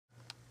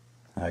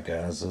Hi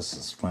guys, this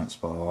is Flint's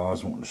Ball. I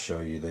always wanted to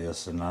show you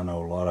this, and I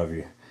know a lot of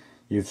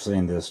you've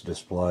seen this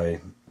display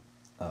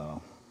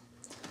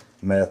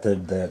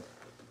method that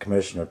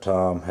Commissioner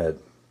Tom had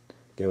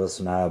give us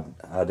an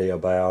idea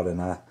about,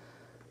 and I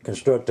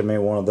constructed me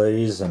one of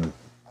these and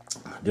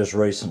just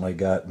recently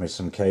got me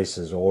some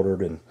cases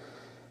ordered and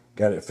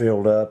got it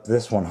filled up.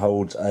 This one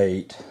holds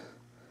 8.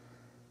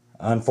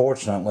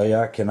 Unfortunately,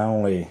 I can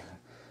only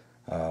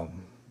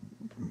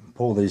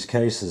pull these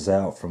cases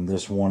out from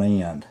this one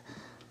end.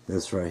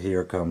 This right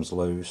here comes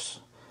loose.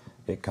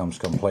 It comes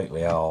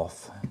completely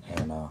off,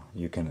 and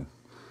you can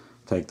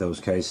take those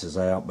cases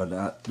out. But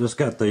I just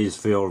got these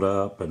filled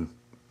up, and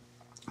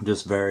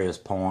just various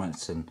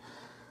points and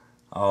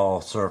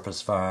all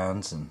surface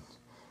fines. And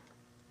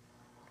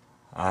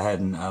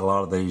a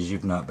lot of these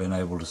you've not been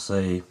able to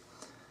see,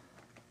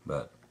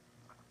 but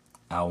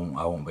I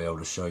won't be able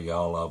to show you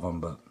all of them.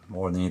 But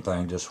more than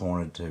anything, just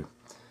wanted to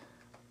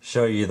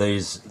show you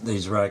these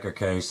racker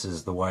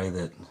cases the way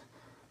that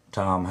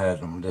Tom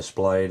had them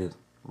displayed.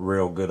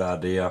 Real good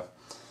idea.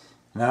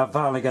 Now I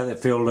finally got it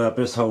filled up.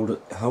 This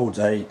holds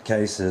 8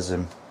 cases,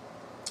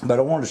 but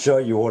I wanted to show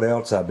you what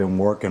else I've been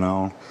working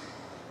on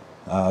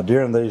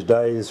during these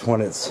days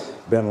when it's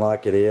been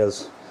like it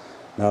is,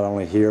 not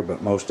only here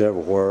but most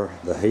everywhere.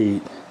 The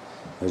heat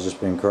has just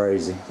been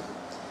crazy.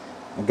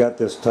 I've got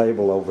this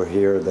table over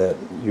here that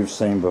you've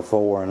seen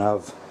before, and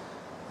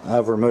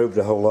I've removed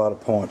a whole lot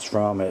of points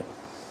from it,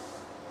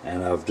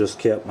 and I've just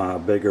kept my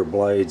bigger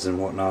blades and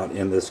whatnot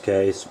in this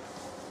case.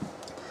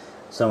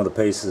 Some of the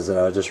pieces that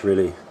I just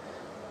really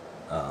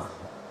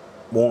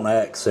want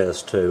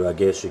access to, I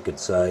guess you could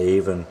say,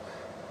 even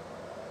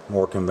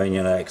more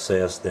convenient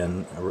access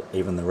than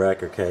even the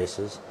racker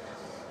cases.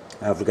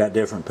 I've got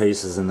different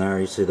pieces in there.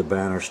 You see the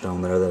banner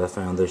stone there that I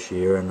found this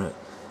year, and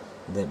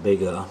that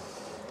big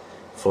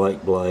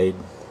flake blade.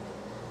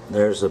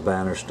 There's a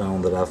banner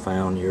stone that I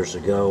found years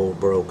ago,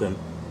 broken.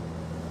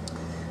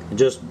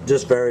 Just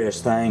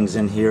various things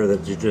in here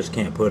that you just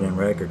can't put in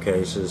racker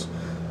cases.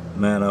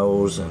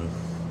 Minnows and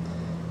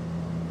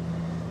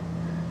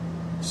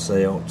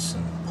celts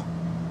and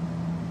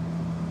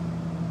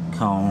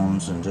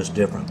cones and just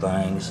different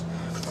things.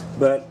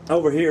 But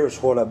over here is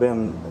what I've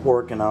been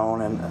working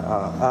on, and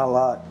I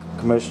like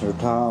Commissioner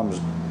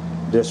Tom's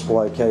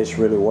display case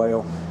really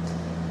well.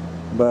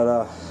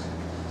 But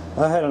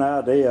I had an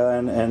idea,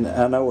 and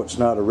I know it's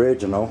not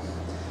original,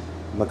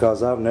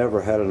 because I've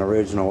never had an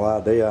original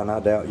idea, and I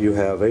doubt you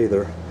have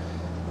either.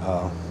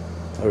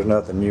 There's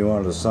nothing new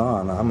under the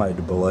sun, I'm made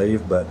to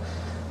believe, but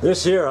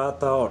this here I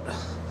thought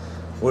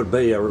would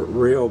be a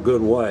real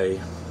good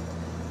way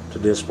to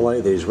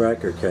display these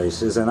racker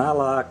cases. And I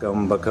like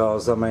them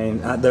because, I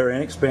mean, they're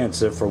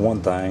inexpensive for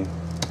one thing.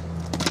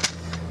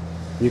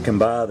 You can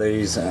buy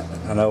these,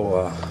 I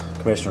know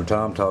Commissioner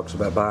Tom talks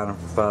about buying them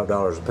for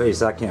 $5 a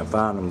piece. I can't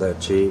find them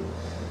that cheap,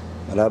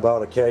 but I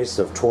bought a case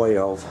of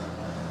 12.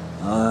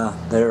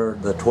 They're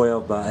the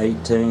 12 by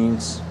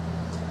 18s.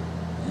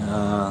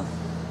 By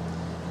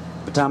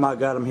the time I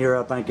got them here,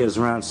 I think it was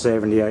around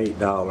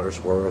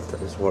 $78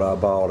 worth is what I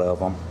bought of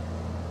them.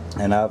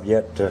 And I've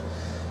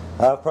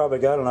probably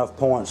got enough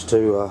points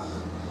to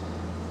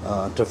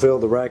fill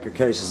the racker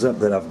cases up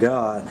that I've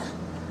got,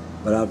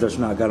 but I've just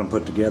not got them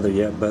put together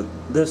yet. But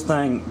this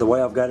thing, the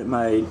way I've got it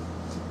made,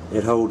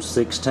 it holds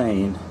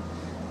 16.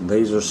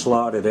 These are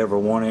slotted every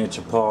 1 inch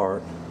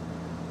apart.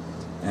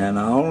 And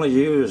I only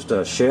used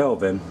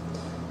shelving.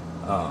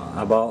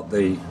 I bought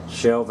the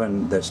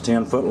shelving that's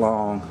 10 foot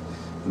long.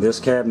 This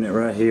cabinet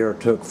right here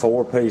took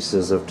 4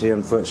 pieces of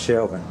 10-foot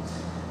shelving.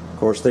 Of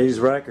course, these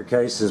racker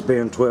cases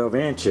being 12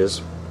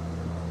 inches,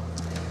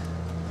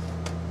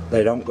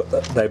 they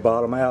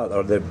bottom out,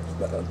 or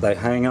they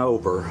hang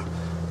over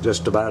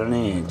just about 1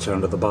 inch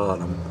under the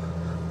bottom,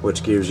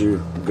 which gives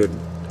you a good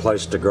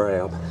place to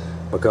grab,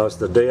 because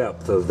the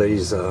depth of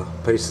these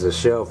pieces of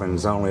shelving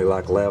is only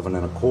like 11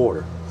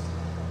 1/4.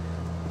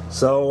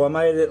 So I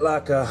made it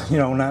like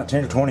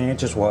 19 or 20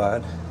 inches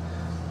wide,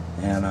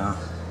 and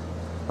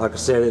like I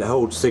said, it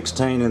holds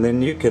 16, and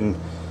then you can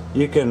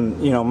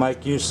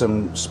make use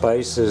some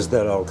spaces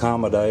that'll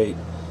accommodate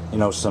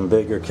some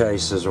bigger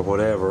cases or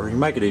whatever. You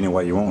make it any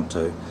way you want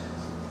to.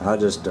 I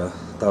just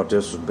thought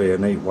this would be a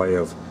neat way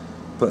of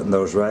putting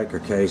those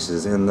racker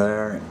cases in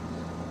there,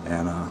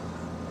 and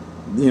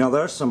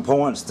there's some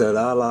points that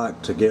I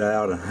like to get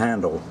out and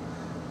handle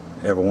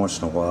every once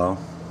in a while.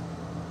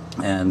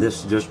 And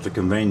this is just a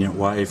convenient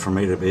way for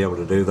me to be able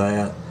to do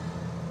that,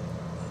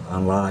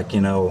 unlike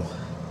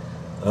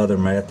other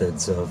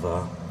methods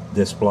of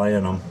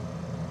displaying them.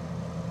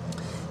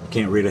 You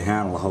can't really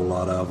handle a whole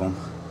lot of them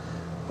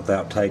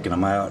without taking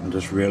them out and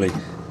just really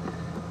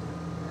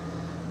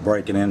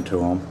breaking into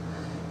them.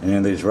 And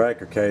in these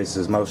racker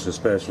cases, most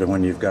especially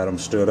when you've got them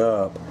stood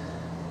up,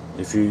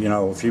 if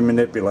you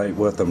manipulate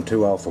with them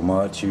too awful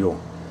much,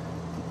 you'll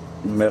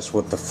mess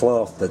with the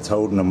fluff that's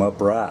holding them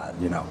upright.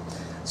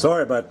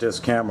 Sorry about this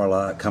camera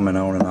light coming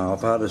on and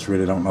off. I just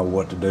really don't know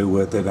what to do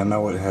with it. I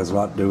know it has a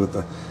lot to do with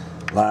the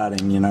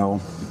lighting,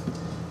 in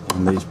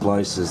these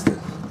places. That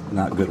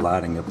not good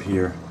lighting up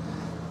here.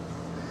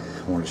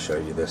 wanted to show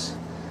you this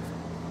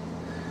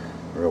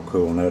real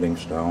cool nutting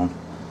stone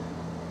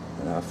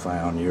that I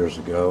found years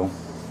ago.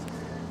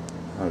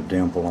 A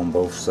dimple on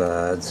both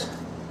sides.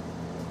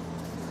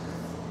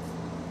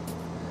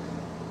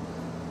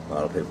 A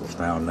lot of people's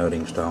found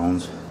nutting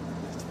stones,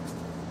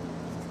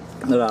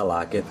 but I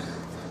like it.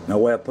 No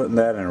way of putting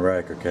that in a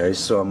racker case,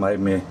 so I made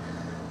me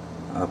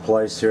a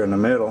place here in the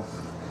middle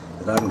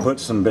that I can put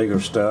some bigger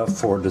stuff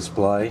for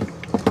display.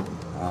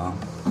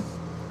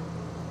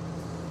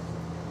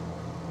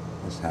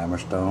 This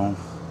hammerstone.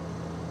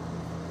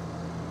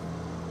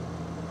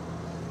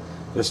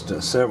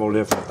 Just several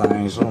different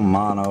things, little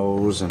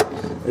monos, and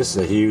this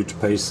is a huge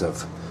piece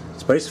of,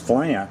 it's a piece of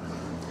flint,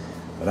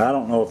 but I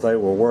don't know if they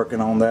were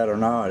working on that or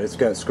not. It's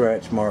got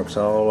scratch marks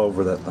all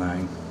over that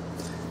thing.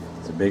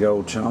 It's a big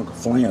old chunk of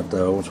flint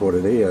though, is what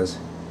it is.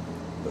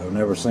 But I've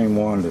never seen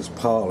one that's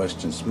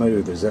polished and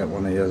smooth as that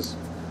one is.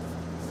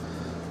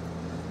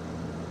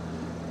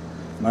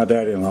 My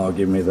daddy-in-law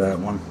gave me that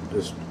one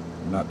just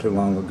not too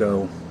long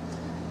ago.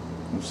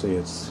 You see,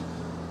 it's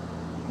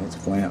a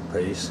flint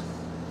piece.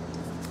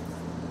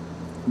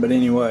 But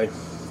anyway,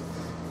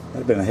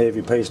 that'd been a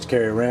heavy piece to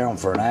carry around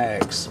for an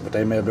axe, but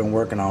they may have been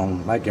working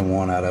on making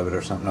one out of it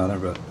or something other.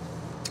 But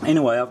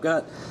anyway, I've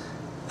got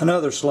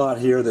another slot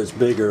here that's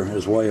bigger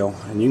as well,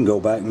 and you can go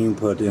back and you can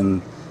put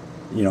in,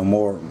 you know,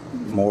 more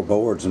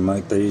boards and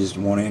make these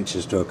 1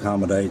 inches to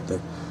accommodate the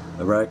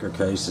racker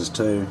cases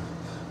too.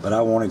 But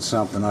I wanted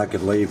something I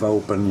could leave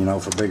open, you know,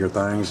 for bigger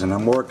things, and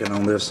I'm working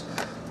on this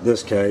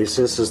case.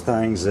 This is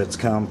things that's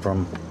come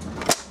from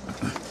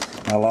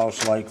my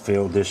Lost Lake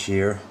field this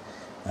year.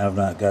 I've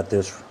not got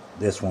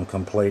this one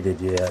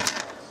completed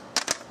yet,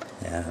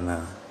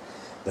 and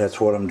that's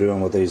what I'm doing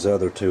with these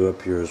other two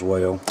up here as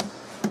well.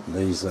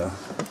 These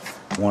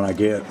when I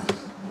get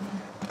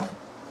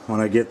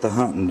the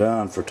hunting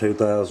done for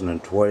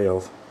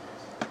 2012,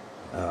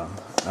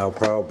 I'll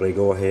probably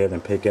go ahead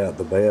and pick out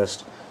the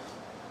best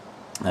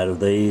out of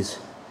these.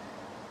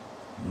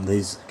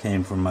 These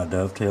came from my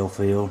dovetail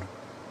field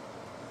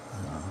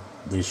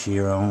this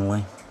year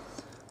only.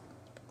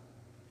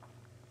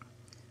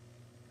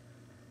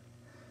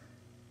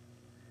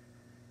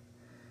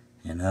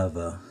 And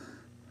I've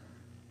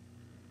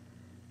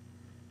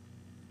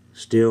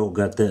still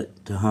got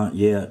that to hunt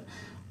yet.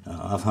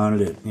 I've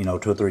hunted it, you know,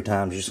 2 or 3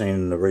 times you've seen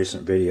in the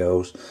recent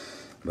videos,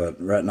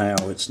 but right now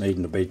it's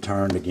needing to be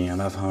turned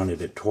again. I've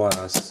hunted it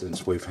twice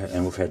since we've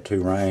had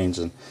 2 rains,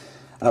 and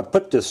I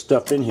put this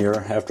stuff in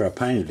here after I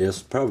painted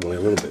this probably a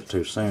little bit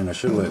too soon. I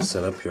should have let it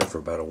sit up here for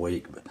about a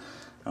week, but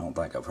I don't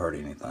think I've hurt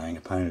anything. I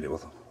painted it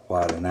with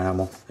white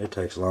enamel. It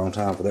takes a long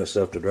time for that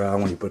stuff to dry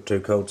when you put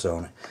 2 coats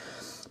on it.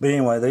 But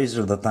anyway, these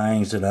are the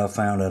things that I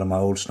found out of my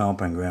old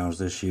stomping grounds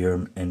this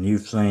year, and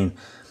you've seen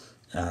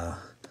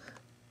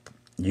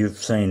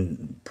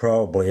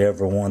probably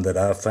every one that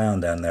I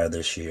found down there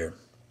this year.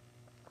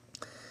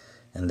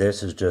 And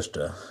this is just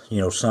you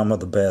know, some of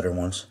the better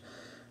ones.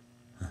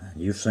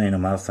 You've seen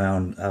them. I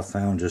found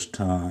just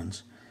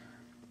tons,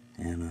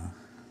 and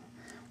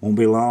won't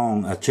be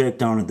long. I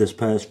checked on it this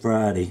past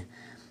Friday,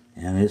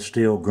 and it's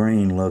still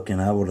green looking.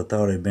 I would have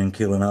thought it had been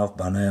killing off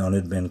by now and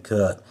it had been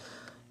cut.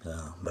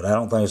 But I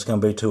don't think it's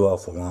going to be too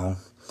awful long.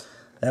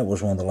 That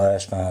was one of the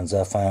last finds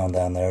I found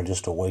down there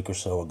just a week or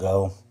so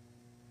ago.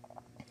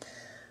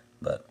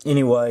 But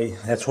anyway,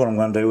 that's what I'm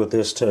going to do with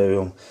this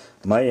too.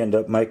 I may end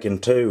up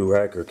making 2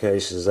 racker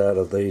cases out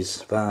of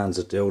these finds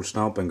at the old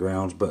stomping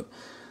grounds, but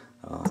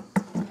I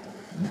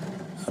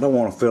don't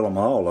want to fill them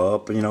all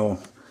up. You know,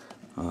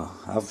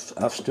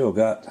 I've still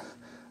got,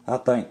 I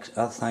think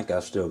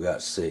I've still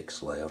got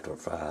 6 left, or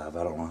 5.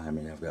 I don't know how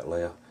many I've got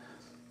left.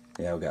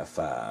 Yeah, I've got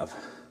 5.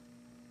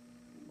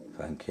 If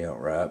I can count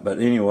right. But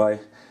anyway,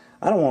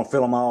 I don't want to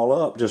fill them all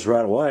up just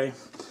right away.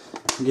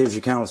 It gives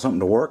you kind of something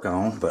to work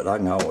on, but I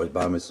can always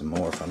buy me some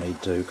more if I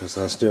need to, because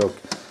I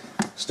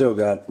still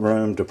got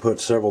room to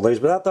put several of these.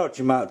 But I thought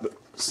you might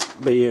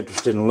be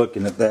interested in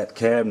looking at that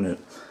cabinet,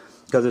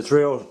 because it's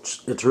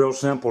real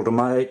simple to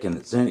make and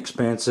it's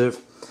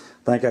inexpensive.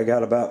 I think I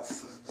got about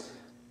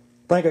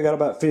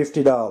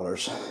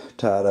 $50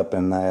 tied up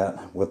in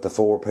that with the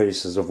 4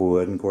 pieces of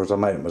wood. And of course I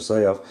made it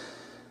myself,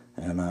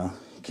 and you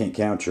can't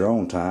count your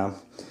own time.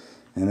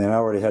 And then I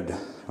already had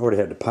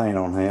to paint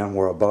on hand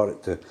where I bought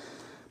it to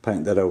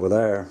paint that over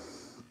there.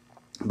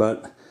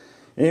 But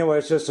anyway,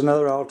 it's just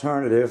another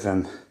alternative,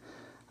 and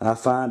I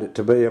find it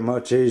to be a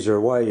much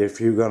easier way if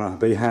you're going to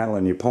be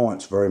handling your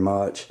points very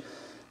much.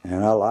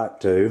 And I like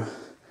to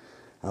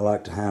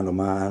handle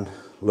mine,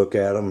 look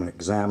at them,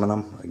 examine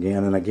them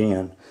again and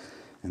again.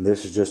 And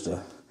this is just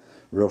a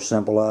real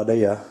simple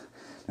idea.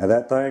 Now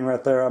that thing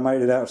right there, I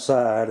made it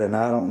outside, and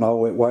I don't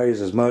know, it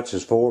weighs as much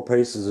as 4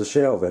 pieces of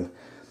shelving.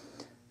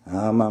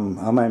 I'm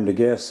aiming to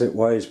guess it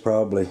weighs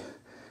probably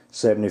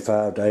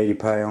 75 to 80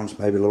 pounds,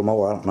 maybe a little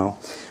more, I don't know.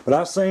 But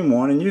I've seen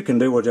one, and you can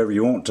do whatever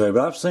you want to,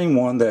 but I've seen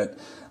one that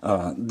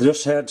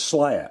just had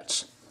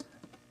slats,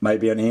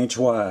 maybe 1 inch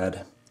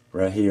wide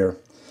right here,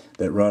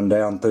 that run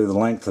down through the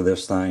length of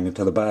this thing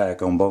to the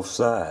back on both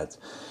sides.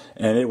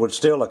 And it would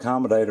still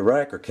accommodate a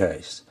racker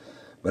case.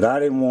 But I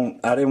didn't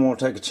want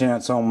to take a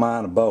chance on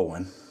mine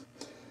bowing,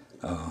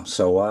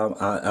 so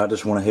I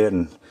just went ahead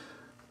and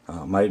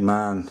made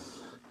mine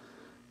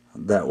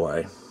that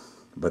way.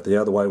 But the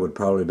other way would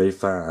probably be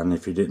fine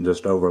if you didn't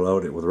just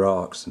overload it with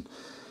rocks.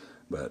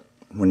 But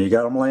when you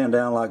got them laying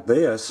down like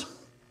this,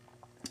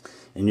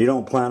 and you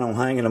don't plan on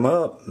hanging them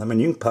up, I mean,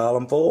 you can pile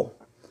them full.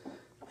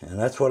 And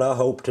that's what I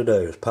hope to do,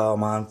 is pile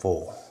mine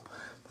full.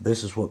 But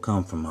this is what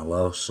come from my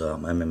lost,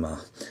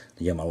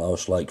 my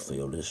lost lake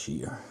field this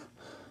year.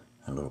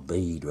 A little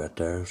bead right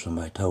there.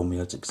 Somebody told me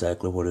that's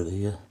exactly what it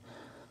is.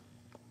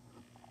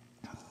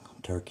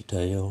 Turkey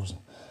tails,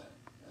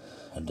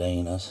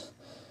 Adenas.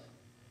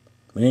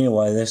 But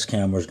anyway, this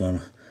camera's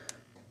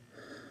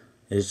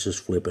it's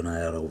just flipping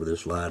out over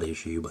this light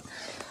issue. But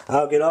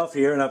I'll get off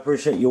here, and I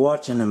appreciate you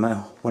watching. And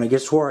when it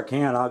gets to where I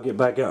can, I'll get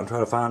back out and try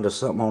to find us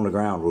something on the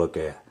ground to look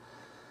at.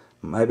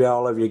 Maybe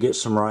all of you get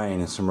some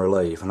rain and some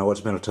relief. I know it's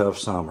been a tough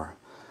summer.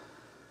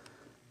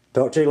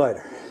 Talk to you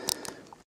later.